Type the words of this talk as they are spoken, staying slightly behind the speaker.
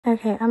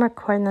Okay, I'm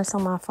recording this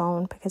on my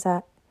phone because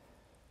I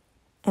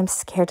am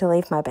scared to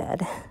leave my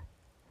bed.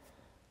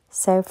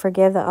 So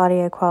forgive the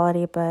audio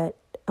quality, but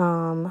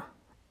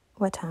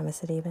what time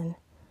is it even?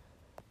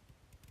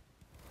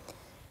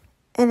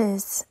 It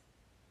is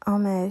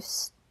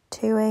almost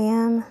 2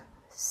 a.m.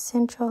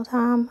 Central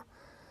Time.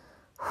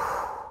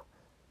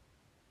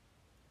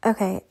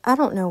 Okay, I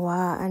don't know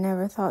why I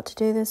never thought to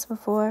do this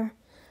before,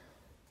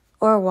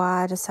 or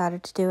why I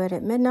decided to do it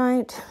at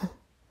midnight.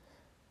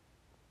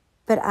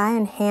 But I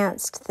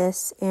enhanced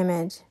this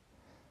image,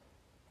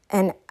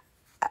 and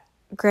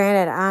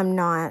granted, I'm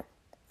not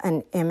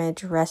an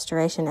image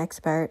restoration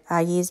expert.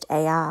 I used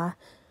AI,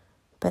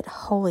 but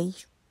holy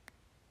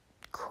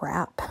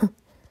crap.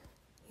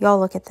 Y'all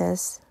look at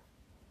this.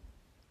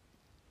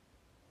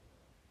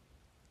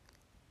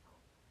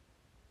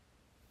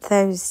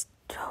 Those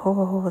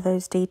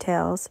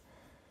details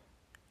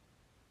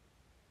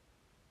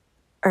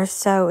are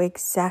so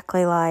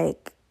exactly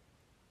like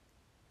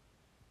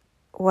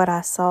what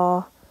I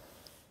saw.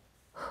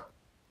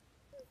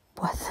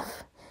 What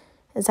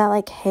the... Is that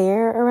like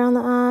hair around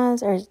the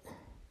eyes?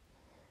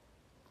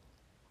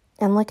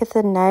 And look at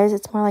the nose.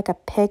 It's more like a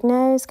pig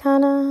nose,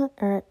 kind of.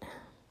 Or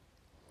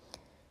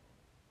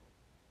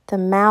the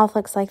mouth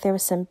looks like there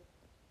was some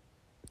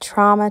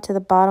trauma to the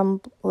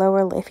bottom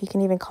lower, if you can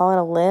even call it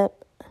a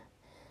lip.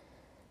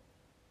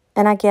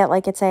 And I get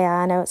like it's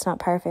AI. I know it's not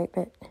perfect,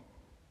 but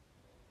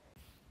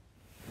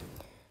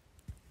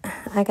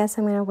I guess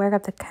I'm going to work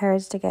up the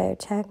courage to go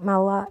check my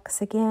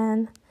locks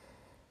again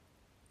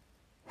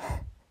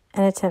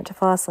and attempt to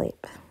fall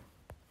asleep.